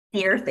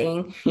fear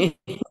thing.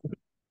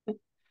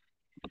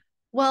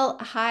 Well,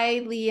 hi,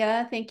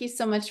 Leah. Thank you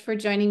so much for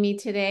joining me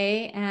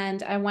today.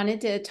 And I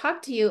wanted to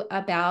talk to you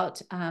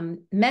about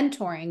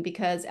mentoring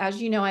because,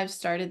 as you know, I've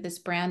started this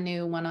brand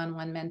new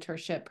one-on-one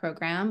mentorship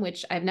program,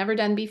 which I've never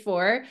done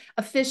before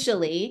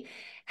officially.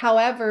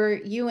 However,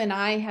 you and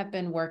I have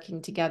been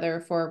working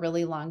together for a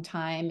really long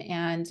time.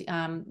 And,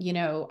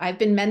 I've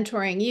been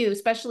mentoring you,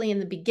 especially in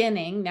the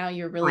beginning. Now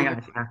you're Oh my really your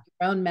gosh,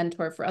 yeah. own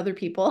mentor for other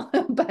people,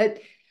 but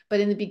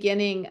in the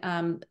beginning,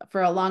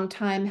 for a long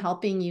time,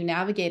 helping you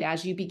navigate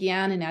as you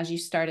began and as you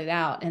started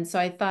out. And so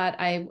I thought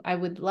I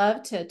would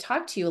love to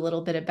talk to you a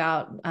little bit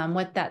about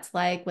what that's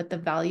like, what the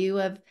value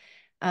of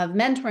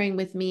mentoring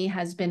with me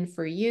has been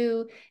for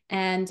you,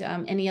 and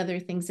any other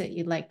things that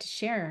you'd like to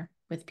share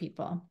with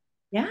people.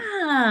 Yeah,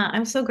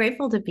 I'm so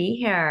grateful to be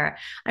here.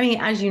 I mean,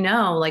 as you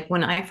know, like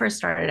when I first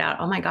started out,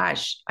 oh my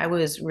gosh, I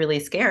was really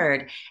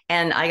scared.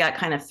 And I got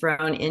kind of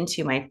thrown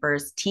into my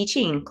first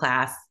teaching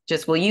class.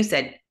 Just, well, you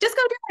said, just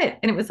go do it.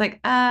 And it was like,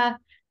 I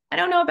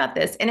don't know about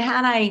this. And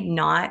had I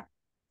not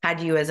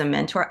had you as a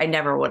mentor, I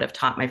never would have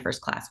taught my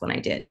first class when I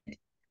did.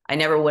 I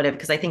never would have,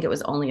 because I think it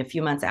was only a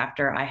few months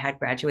after I had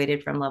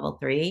graduated from level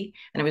three.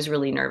 And I was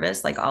really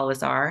nervous, like all of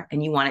us are.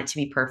 And you want it to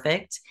be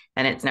perfect,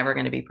 and it's never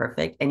going to be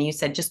perfect. And you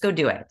said, just go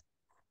do it,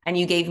 and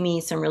you gave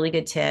me some really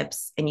good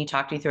tips and you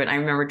talked me through it. And I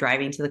remember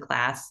driving to the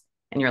class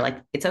and you're like,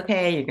 it's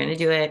okay. You're going to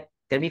do it.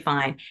 It's going to be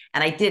fine.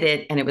 And I did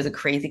it. And it was a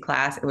crazy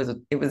class. It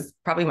was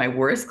probably my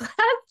worst class,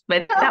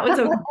 but that was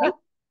okay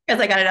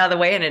because I got it out of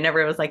the way and it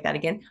never was like that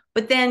again.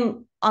 But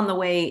then on the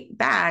way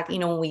back,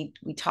 when we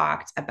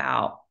talked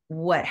about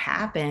what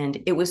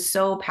happened, it was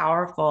so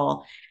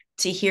powerful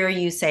to hear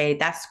you say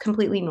that's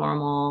completely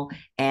normal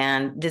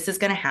and this is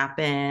going to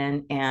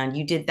happen and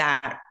you did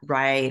that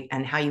right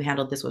and how you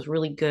handled this was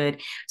really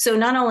good. So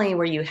not only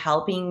were you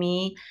helping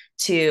me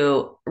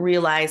to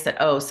realize that,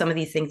 oh, some of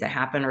these things that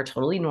happen are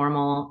totally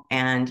normal,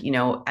 and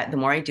the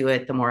more I do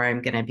it, the more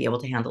I'm going to be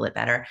able to handle it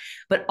better,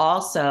 but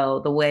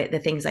also the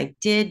things I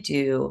did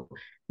do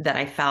that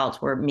I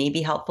felt were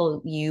maybe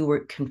helpful, you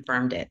were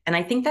confirmed it. And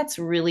I think that's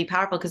really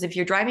powerful, because if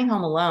you're driving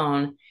home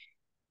alone,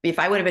 if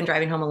I would have been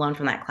driving home alone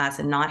from that class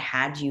and not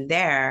had you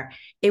there,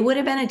 it would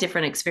have been a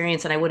different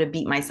experience and I would have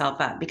beat myself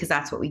up, because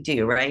that's what we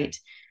do, right?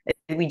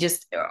 We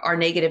just, our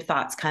negative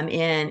thoughts come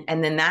in.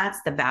 And then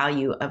that's the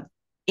value of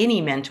any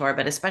mentor,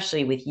 but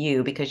especially with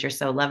you, because you're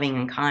so loving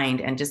and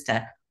kind, and just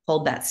to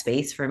hold that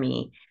space for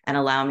me and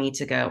allow me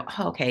to go,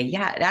 oh, okay,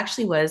 yeah, it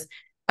actually was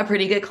a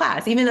pretty good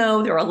class, even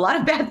though there were a lot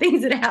of bad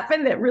things that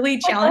happened that really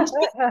challenged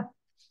me.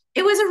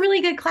 It was a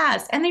really good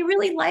class and they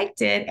really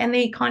liked it. And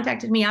they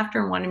contacted me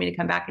after and wanted me to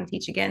come back and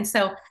teach again.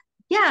 So,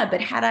 yeah, but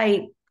had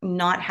I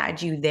not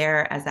had you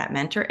there as that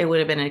mentor, it would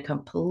have been a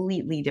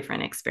completely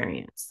different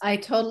experience. I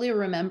totally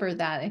remember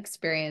that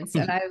experience.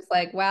 And I was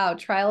like, wow,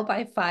 trial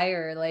by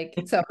fire, like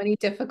so many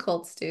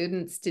difficult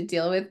students to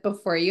deal with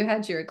before you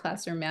had your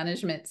classroom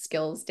management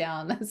skills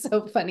down. That's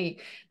so funny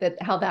that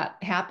how that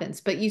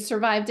happens. But you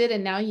survived it,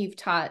 and now you've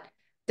taught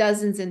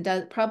dozens and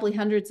probably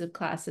hundreds of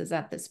classes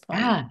at this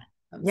point. Yeah.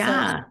 So it's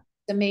Yeah.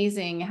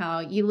 amazing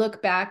how you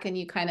look back and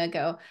you kind of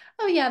go,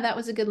 oh yeah, that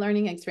was a good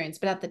learning experience.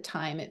 But at the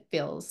time it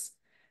feels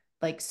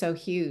like so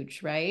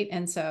huge, right?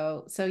 And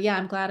so yeah,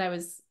 I'm glad I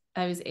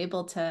was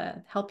able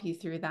to help you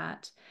through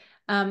that.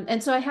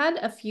 And so I had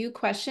a few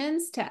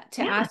questions to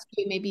Yeah. ask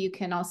you. Maybe you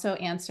can also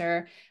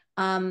answer.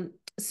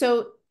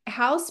 So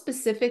how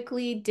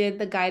specifically did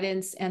the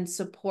guidance and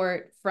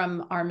support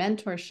from our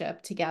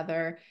mentorship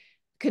together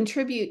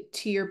contribute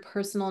to your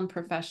personal and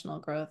professional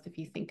growth, if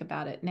you think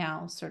about it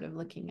now, sort of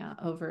looking at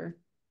over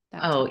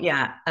that time? Oh,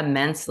 yeah,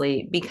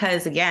 immensely.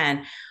 Because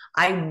again,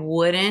 I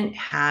wouldn't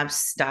have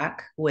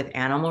stuck with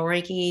animal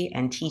Reiki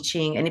and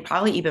teaching and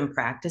probably even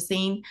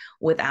practicing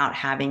without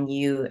having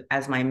you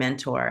as my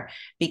mentor.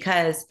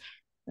 Because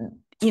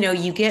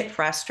you get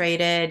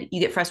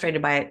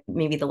frustrated by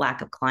maybe the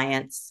lack of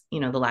clients, the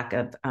lack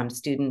of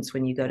students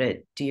when you go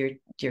to do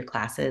your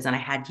classes. And I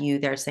had you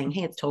there saying,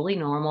 hey, it's totally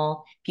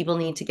normal, people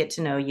need to get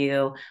to know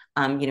you.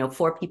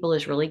 4 people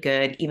is really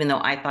good, even though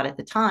I thought at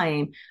the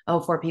time, oh,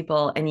 4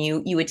 people. And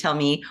you would tell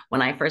me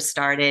when I first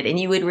started, and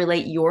you would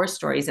relate your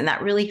stories, and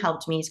that really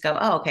helped me to go,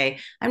 oh, okay,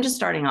 I'm just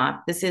starting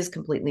off, this is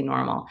completely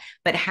normal.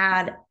 But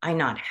had I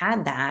not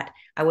had that,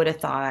 I would have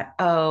thought,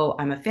 oh,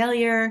 I'm a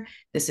failure,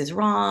 this is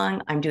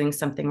wrong, I'm doing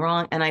something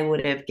wrong, and I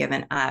would have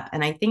given up.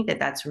 And I think that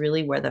that's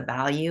really where the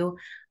value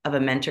of a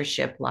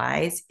mentorship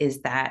lies,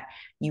 is that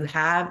you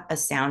have a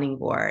sounding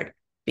board.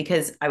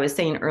 Because I was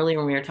saying earlier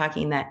when we were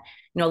talking that,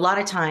 a lot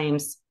of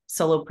times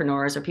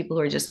solopreneurs or people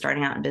who are just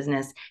starting out in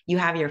business, you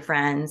have your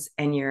friends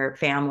and your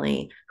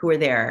family who are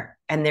there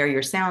and they're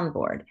your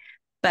soundboard,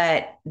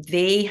 but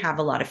they have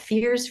a lot of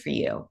fears for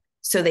you.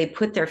 So they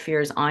put their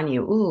fears on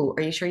you. Ooh,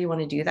 are you sure you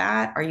want to do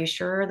that? Are you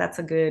sure that's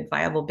a good,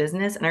 viable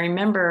business? And I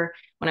remember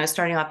when I was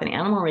starting off in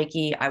Animal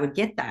Reiki, I would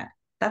get that.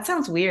 That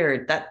sounds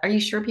weird. That, are you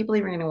sure people are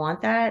even going to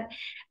want that?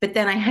 But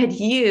then I had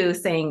you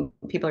saying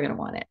people are going to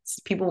want it.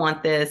 People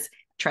want this.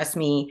 Trust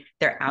me,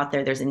 they're out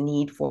there. There's a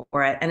need for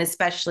it. And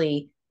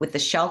especially with the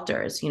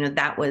shelters,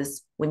 that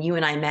was when you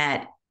and I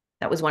met.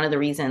 that was one of the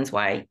reasons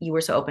why you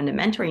were so open to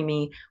mentoring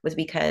me, was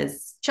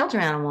because shelter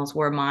animals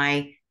were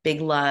my big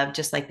love,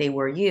 just like they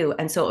were you.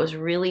 And so it was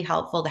really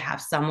helpful to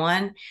have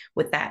someone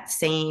with that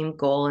same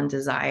goal and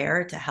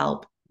desire to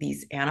help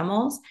these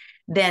animals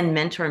then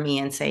mentor me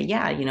and say,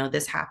 yeah,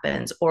 this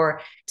happens, or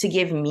to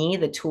give me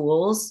the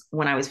tools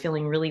when I was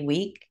feeling really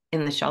weak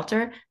in the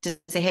shelter to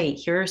say, hey,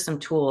 here are some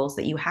tools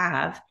that you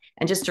have.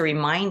 And just to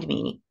remind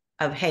me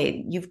of,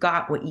 hey, you've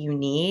got what you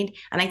need.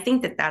 And I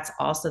think that that's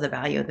also the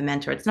value of the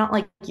mentor. It's not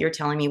like you're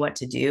telling me what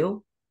to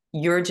do.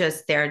 You're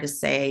just there to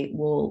say,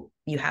 well,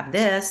 you have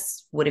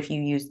this. What if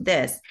you use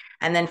this?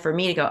 And then for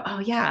me to go, oh,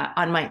 yeah,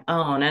 on my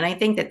own. And I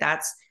think that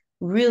that's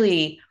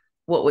really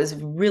what was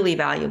really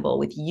valuable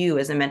with you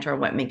as a mentor.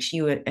 What makes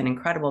you an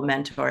incredible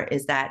mentor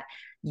is that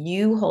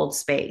you hold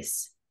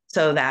space,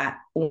 so that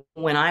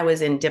when I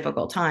was in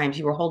difficult times,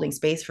 you were holding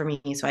space for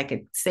me so I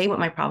could say what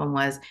my problem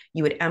was.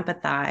 You would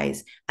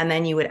empathize, and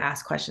then you would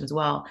ask questions.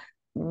 Well,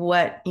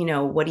 what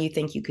do you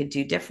think you could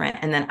do different?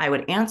 And then I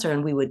would answer,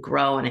 and we would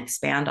grow and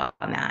expand on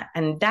that.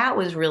 And that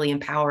was really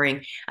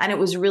empowering. And it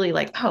was really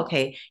like, oh,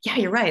 okay, yeah,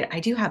 you're right. I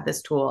do have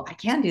this tool. I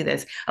can do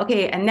this.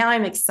 Okay. And now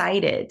I'm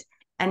excited.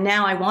 And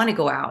now I want to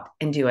go out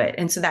and do it.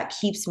 And so that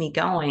keeps me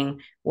going.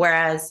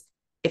 Whereas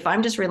if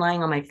I'm just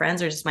relying on my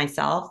friends or just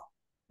myself,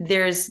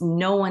 there's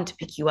no one to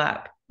pick you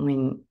up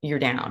when you're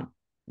down.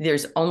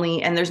 There's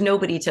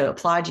nobody to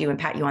applaud you and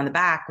pat you on the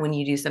back when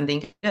you do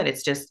something good.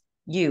 It's just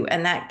you.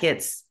 And it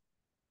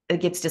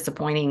gets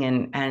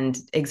disappointing and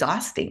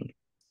exhausting.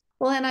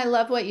 Well, and I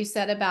love what you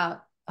said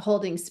about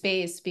holding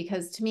space,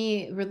 because to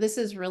me, this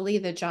is really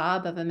the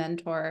job of a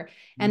mentor.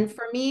 And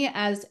for me,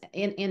 as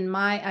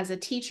as a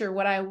teacher,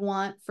 what I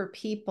want for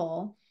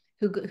people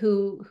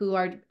who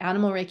are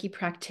animal Reiki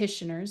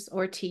practitioners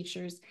or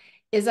teachers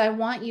is I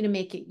want you to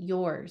make it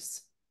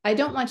yours. I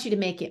don't want you to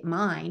make it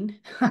mine.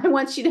 I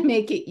want you to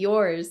make it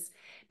yours,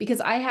 because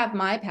I have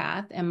my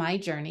path and my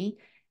journey,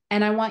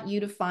 and I want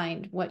you to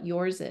find what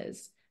yours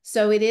is.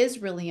 So it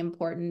is really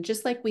important,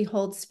 just like we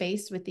hold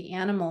space with the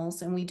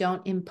animals and we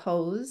don't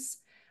impose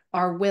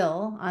our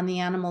will on the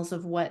animals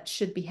of what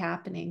should be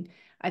happening.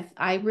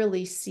 I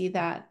really see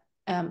that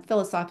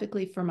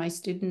philosophically for my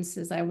students,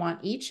 is I want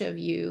each of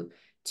you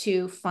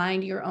to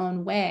find your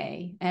own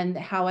way, and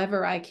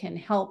however I can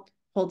help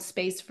hold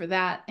space for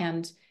that,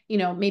 and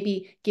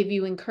maybe give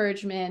you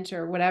encouragement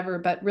or whatever,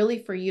 but really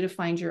for you to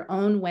find your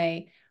own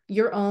way,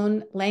 your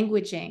own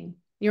languaging,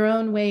 your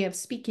own way of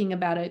speaking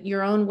about it,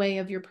 your own way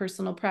of your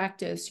personal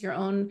practice, your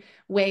own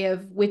way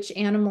of which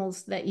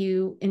animals that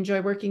you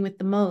enjoy working with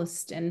the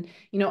most. And,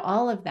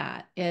 all of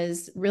that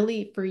is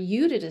really for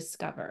you to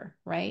discover,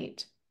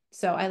 right?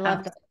 So I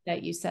love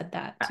that you said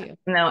that too.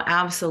 No,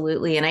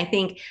 absolutely. And I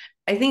think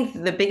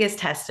the biggest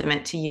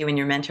testament to you and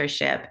your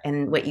mentorship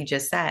and what you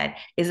just said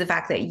is the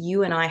fact that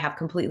you and I have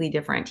completely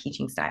different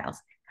teaching styles.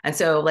 And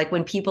so like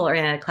when people are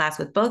in a class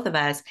with both of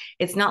us,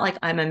 it's not like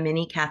I'm a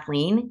mini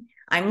Kathleen,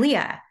 I'm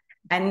Leah.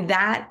 And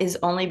that is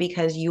only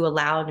because you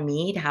allowed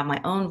me to have my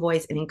own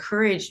voice and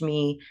encouraged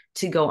me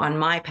to go on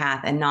my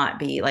path and not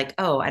be like,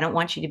 oh, I don't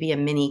want you to be a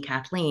mini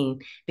Kathleen,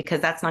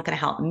 because that's not going to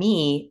help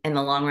me in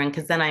the long run,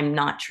 because then I'm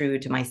not true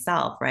to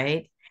myself.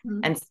 Right. Mm-hmm.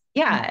 And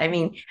yeah, I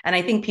mean, and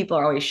I think people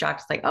are always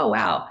shocked. It's like, oh,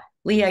 wow,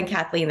 Leah and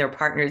Kathleen, they're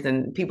partners,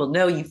 and people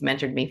know you've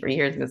mentored me for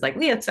years. And it's like,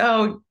 Leah, it's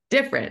so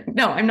different.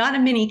 No, I'm not a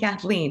mini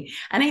Kathleen.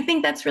 And I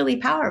think that's really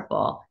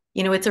powerful.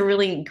 It's a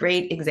really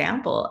great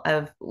example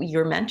of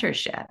your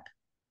mentorship.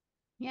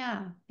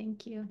 Yeah,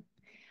 thank you.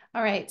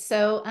 All right.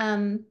 So,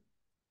 can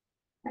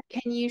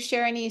you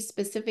share any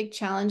specific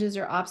challenges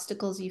or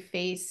obstacles you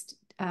faced,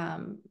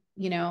 and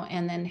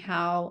then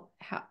how,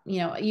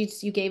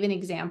 you gave an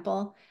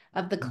example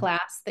of the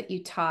class that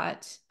you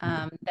taught,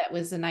 that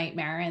was a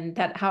nightmare, and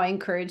that how I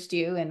encouraged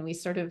you, and we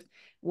sort of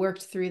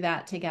worked through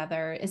that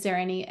together. Is there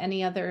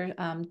any other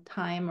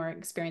time or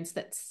experience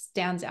that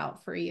stands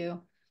out for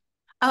you?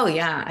 Oh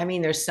yeah, I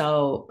mean there's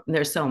so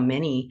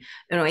many.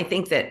 I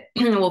think that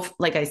well,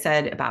 like I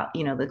said about,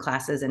 the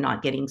classes and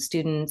not getting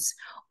students,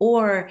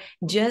 or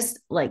just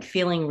like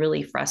feeling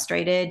really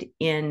frustrated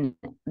in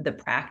the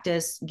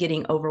practice,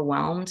 getting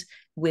overwhelmed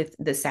with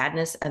the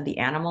sadness of the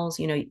animals.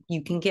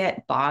 You can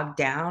get bogged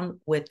down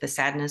with the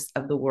sadness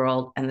of the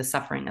world and the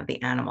suffering of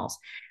the animals.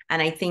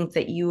 And I think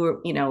that you were,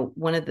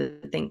 one of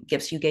the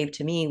gifts you gave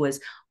to me was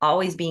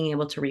always being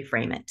able to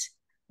reframe it,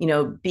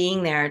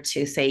 being there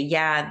to say,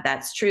 yeah,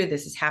 that's true,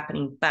 this is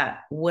happening, but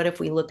what if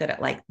we look at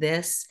it like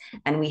this,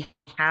 and we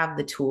have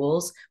the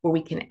tools where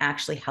we can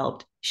actually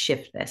help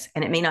shift this?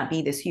 And it may not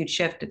be this huge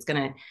shift, it's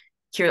going to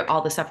cure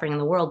all the suffering in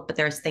the world, but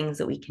there's things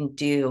that we can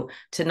do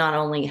to not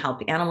only help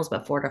the animals,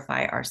 but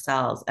fortify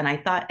ourselves. And I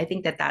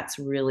think that that's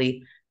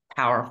really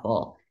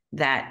powerful,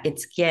 that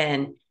it's,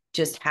 again,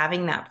 just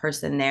having that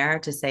person there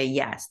to say,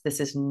 yes, this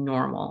is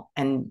normal.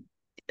 And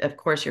of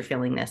course you're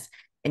feeling this,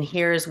 and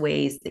here's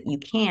ways that you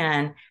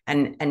can,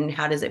 and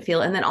how does it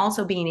feel? And then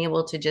also being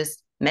able to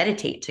just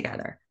meditate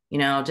together,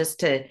 just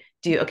to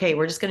do, okay,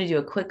 we're just going to do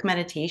a quick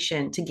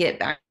meditation to get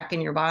back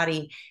in your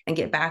body and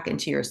get back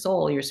into your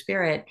soul, your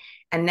spirit.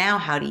 And now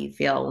how do you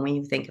feel when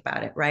you think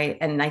about it? Right.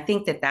 And I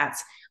think that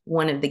that's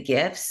one of the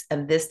gifts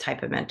of this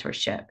type of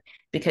mentorship,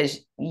 because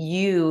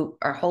you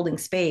are holding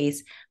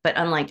space. But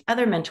unlike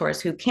other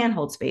mentors who can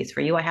hold space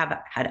for you, I have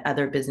had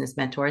other business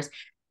mentors,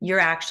 you're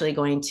actually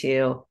going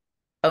to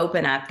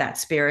open up that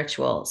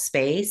spiritual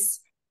space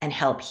and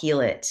help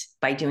heal it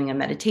by doing a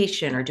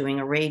meditation or doing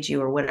a reiki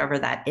or whatever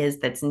that is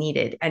that's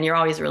needed. And you're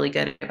always really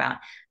good about,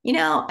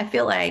 I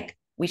feel like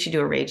we should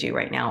do a reiki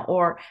right now.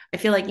 Or I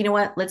feel like,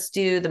 let's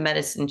do the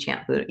medicine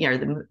chant,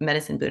 the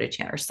medicine Buddha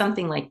chant or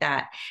something like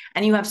that.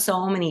 And you have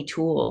so many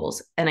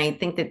tools. And I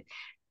think that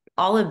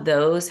all of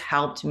those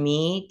helped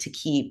me to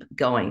keep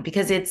going,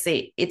 because it's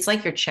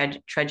like you're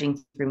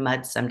trudging through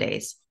mud some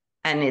days,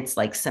 and it's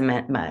like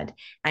cement mud,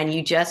 and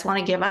you just want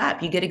to give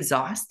up. You get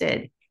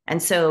exhausted.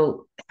 And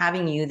so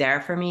having you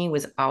there for me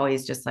was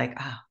always just like,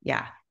 oh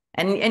yeah.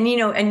 And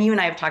you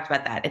and I have talked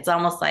about that. It's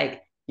almost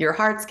like your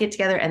hearts get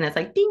together and it's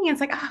like ding, it's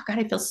like, oh God,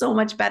 I feel so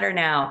much better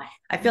now.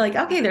 I feel like,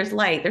 okay, there's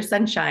light, there's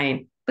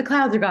sunshine, the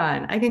clouds are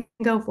gone, I can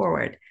go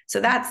forward.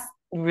 So that's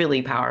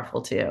really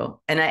powerful too.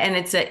 And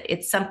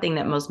it's something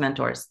that most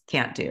mentors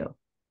can't do.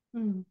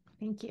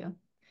 Thank you.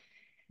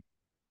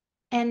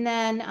 And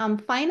then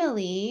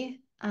finally,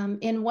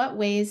 in what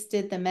ways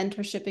did the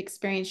mentorship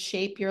experience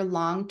shape your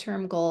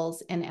long-term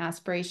goals and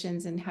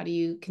aspirations, and how do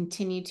you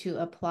continue to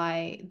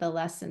apply the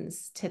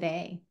lessons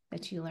today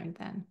that you learned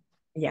then?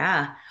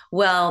 Yeah.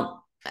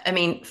 Well, I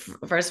mean,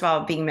 first of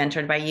all, being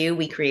mentored by you,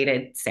 we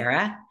created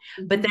Sarah.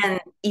 But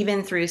then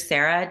even through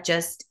Sarah,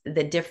 just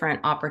the different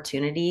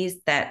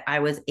opportunities that I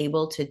was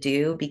able to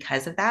do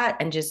because of that,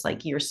 and just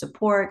like your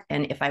support.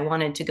 And if I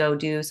wanted to go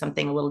do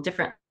something a little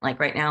different,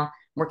 like right now, I'm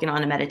working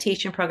on a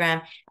meditation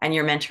program and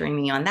you're mentoring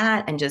me on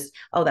that, and just,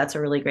 oh, that's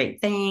a really great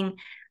thing.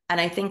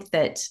 And I think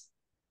that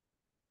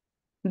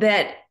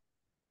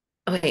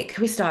okay,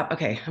 can we stop?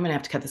 Okay, I'm gonna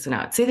have to cut this one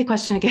out. Say the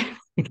question again.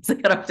 So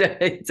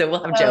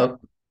we'll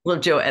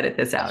have Joe edit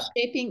this out.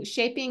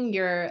 Shaping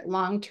your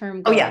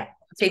long-term Oh goals. yeah,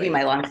 shaping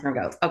my long-term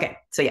goals. Okay,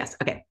 so yes,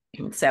 okay.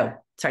 So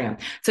sorry.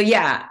 So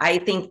yeah, I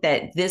think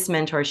that this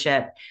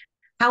mentorship,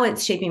 how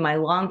it's shaping my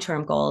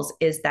long-term goals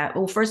is that,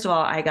 well, first of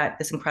all, I got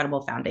this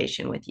incredible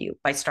foundation with you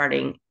by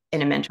starting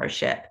in a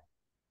mentorship,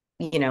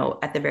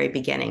 at the very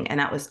beginning. And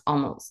that was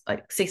almost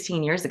like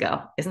 16 years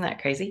ago. Isn't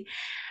that crazy?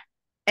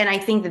 And I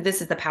think that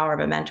this is the power of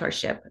a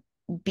mentorship,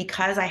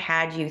 because I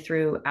had you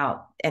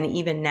throughout, and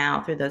even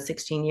now through those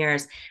 16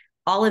 years,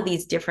 all of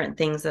these different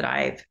things that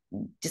I've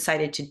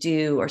decided to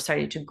do or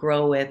started to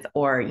grow with,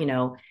 or,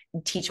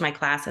 teach my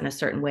class in a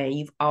certain way,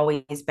 you've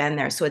always been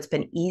there. So it's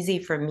been easy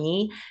for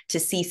me to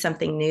see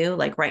something new.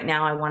 Like right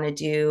now, I want to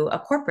do a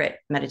corporate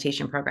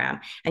meditation program,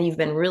 and you've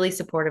been really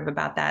supportive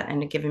about that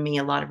and given me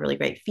a lot of really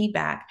great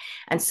feedback.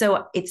 And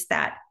so it's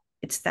that,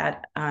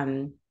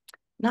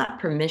 not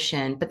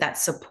permission, but that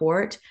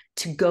support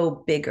to go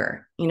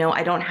bigger.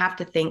 I don't have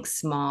to think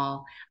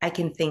small. I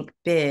can think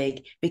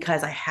big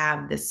because I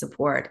have this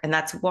support. And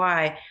that's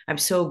why I'm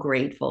so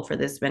grateful for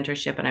this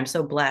mentorship. And I'm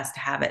so blessed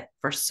to have it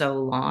for so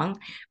long.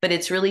 But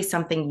it's really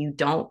something you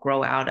don't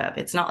grow out of.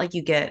 It's not like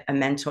you get a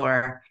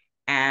mentor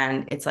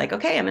and it's like,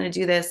 okay, I'm going to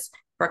do this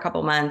for a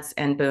couple months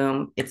and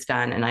boom, it's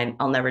done. And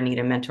I'll never need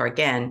a mentor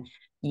again.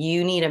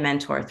 You need a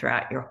mentor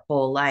throughout your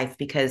whole life,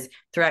 because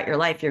throughout your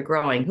life, you're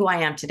growing. Who I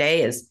am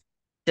today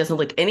doesn't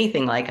look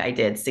anything like I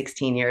did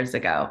 16 years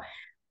ago.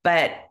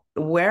 But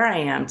where I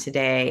am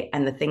today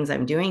and the things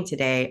I'm doing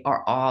today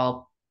are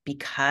all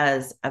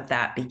because of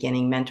that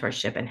beginning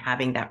mentorship and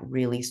having that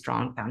really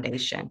strong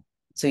foundation.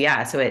 So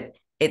yeah, so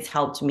it's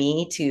helped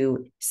me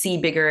to see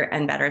bigger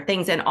and better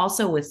things. And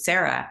also with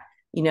Sarah,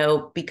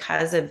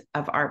 because of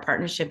our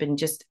partnership and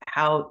just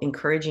how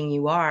encouraging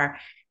you are,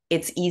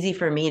 it's easy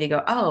for me to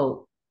go,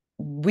 oh,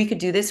 we could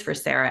do this for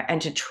Sarah,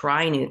 and to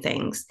try new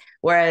things.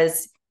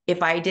 Whereas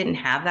if I didn't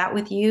have that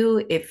with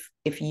you,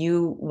 if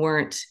you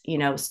weren't,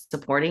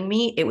 supporting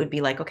me, it would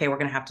be like, okay, we're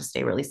going to have to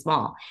stay really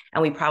small.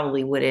 And we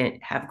probably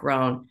wouldn't have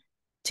grown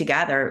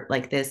together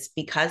like this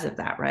because of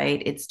that,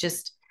 right? It's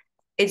just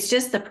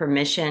the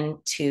permission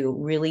to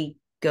really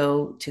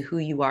go to who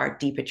you are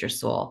deep at your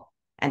soul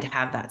and to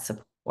have that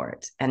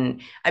support.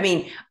 And I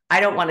mean,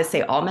 I don't want to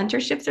say all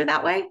mentorships are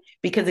that way,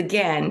 because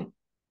again,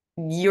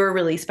 you're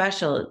really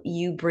special.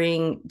 You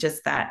bring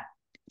just that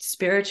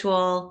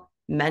spiritual,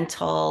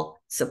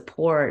 mental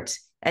support,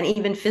 and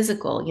even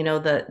physical,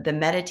 the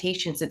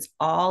meditations, it's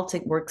all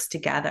works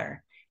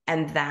together.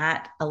 And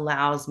that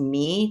allows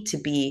me to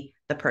be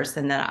the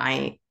person that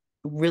I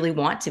really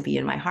want to be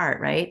in my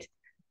heart, right?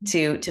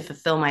 To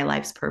fulfill my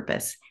life's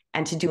purpose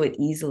and to do it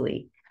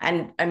easily.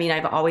 And I mean,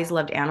 I've always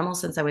loved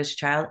animals since I was a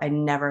child. I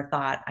never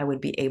thought I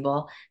would be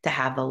able to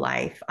have the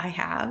life I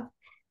have.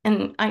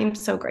 And I'm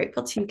so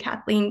grateful to you,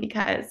 Kathleen,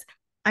 because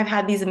I've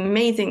had these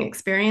amazing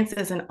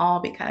experiences, and all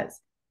because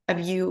of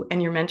you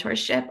and your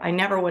mentorship. I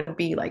never would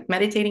be like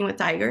meditating with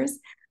tigers.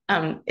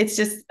 It's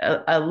just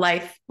a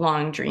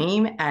lifelong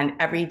dream. And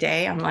every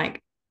day I'm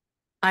like,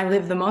 I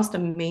live the most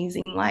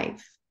amazing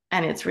life.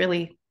 And it's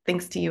really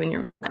thanks to you and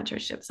your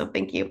mentorship. So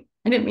thank you.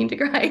 I didn't mean to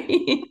cry.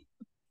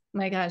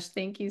 My gosh,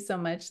 thank you so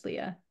much,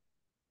 Leah.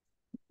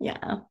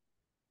 Yeah,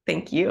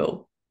 thank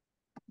you.